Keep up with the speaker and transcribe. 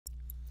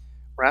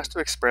We're asked to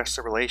express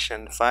the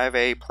relation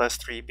 5a plus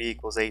 3b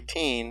equals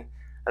 18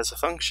 as a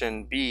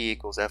function b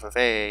equals f of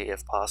a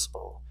if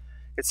possible.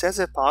 It says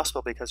if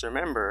possible because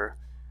remember,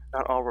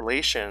 not all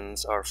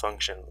relations are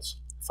functions.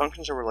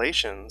 Functions are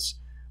relations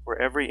where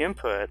every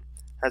input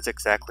has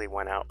exactly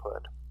one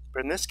output.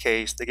 But in this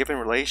case, the given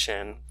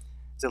relation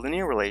is a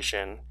linear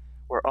relation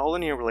where all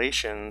linear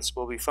relations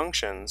will be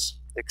functions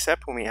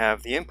except when we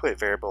have the input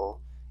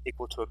variable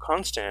equal to a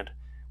constant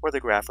where the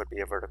graph would be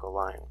a vertical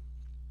line.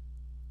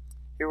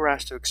 Here we're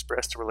asked to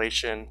express the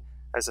relation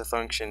as a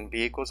function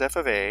b equals f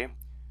of a,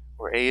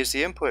 where a is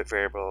the input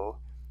variable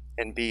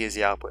and b is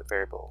the output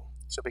variable.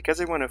 So because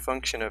we want a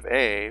function of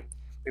a,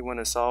 we want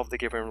to solve the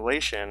given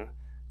relation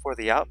for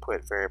the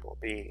output variable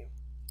b.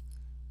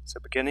 So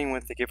beginning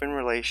with the given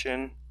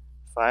relation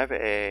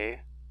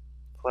 5a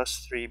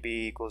plus 3b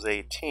equals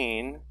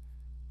 18,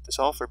 to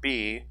solve for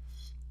b,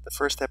 the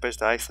first step is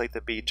to isolate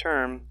the b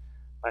term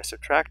by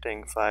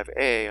subtracting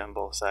 5a on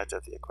both sides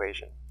of the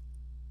equation.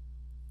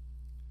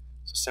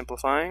 So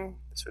simplifying,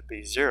 this would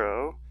be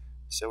 0.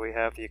 So we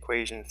have the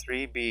equation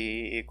 3b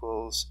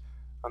equals,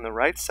 on the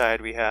right side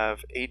we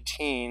have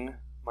 18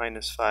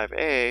 minus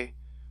 5a,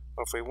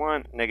 or if we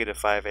want, negative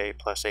 5a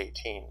plus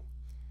 18.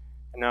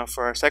 And now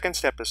for our second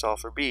step to solve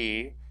for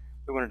b,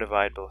 we want to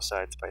divide both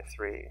sides by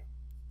 3.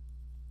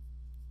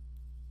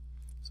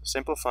 So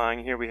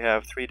simplifying, here we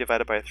have 3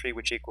 divided by 3,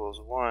 which equals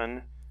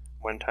 1.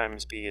 1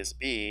 times b is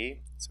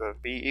b. So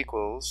if b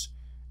equals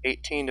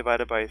 18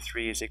 divided by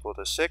 3 is equal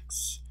to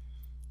 6.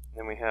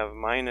 Then we have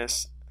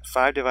minus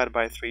 5 divided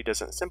by 3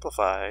 doesn't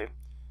simplify,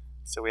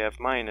 so we have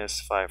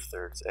minus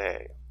 5/3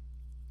 a.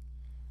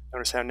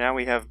 Notice how now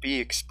we have b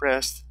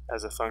expressed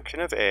as a function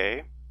of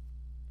a,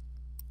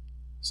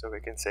 so we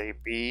can say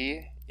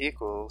b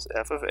equals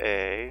f of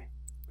a,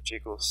 which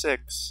equals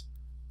 6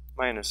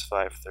 minus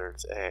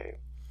 5/3 a.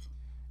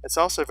 It's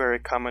also very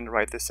common to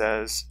write this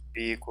as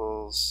b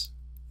equals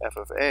f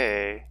of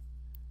a,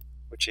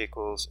 which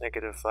equals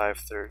negative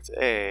 5/3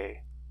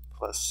 a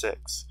plus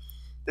 6.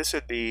 This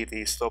would be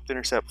the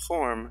slope-intercept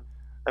form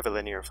of a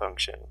linear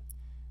function,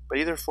 but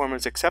either form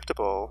is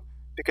acceptable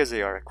because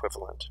they are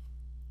equivalent.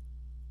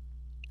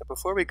 But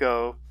before we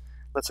go,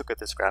 let's look at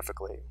this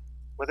graphically.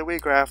 Whether we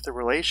graph the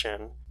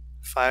relation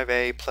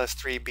 5a plus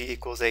 3b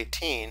equals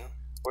 18,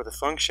 or the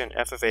function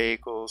f of a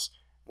equals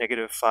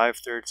negative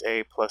 5/3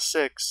 a plus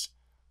 6,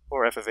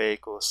 or f of a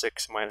equals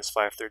 6 minus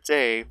 5/3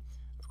 a,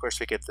 of course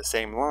we get the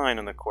same line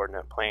on the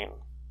coordinate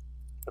plane.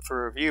 But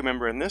for review,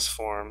 remember in this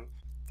form,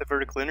 the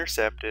vertical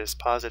intercept is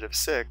positive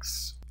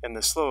 6, and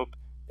the slope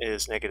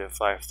is negative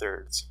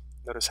 5/3.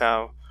 Notice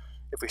how,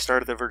 if we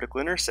started the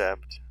vertical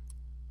intercept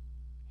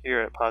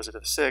here at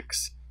positive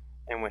 6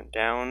 and went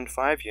down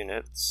 5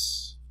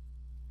 units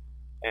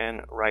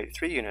and right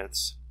 3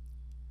 units,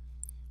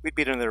 we'd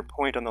be at another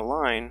point on the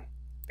line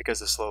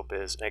because the slope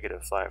is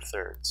negative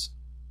 5/3.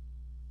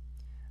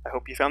 I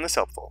hope you found this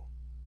helpful.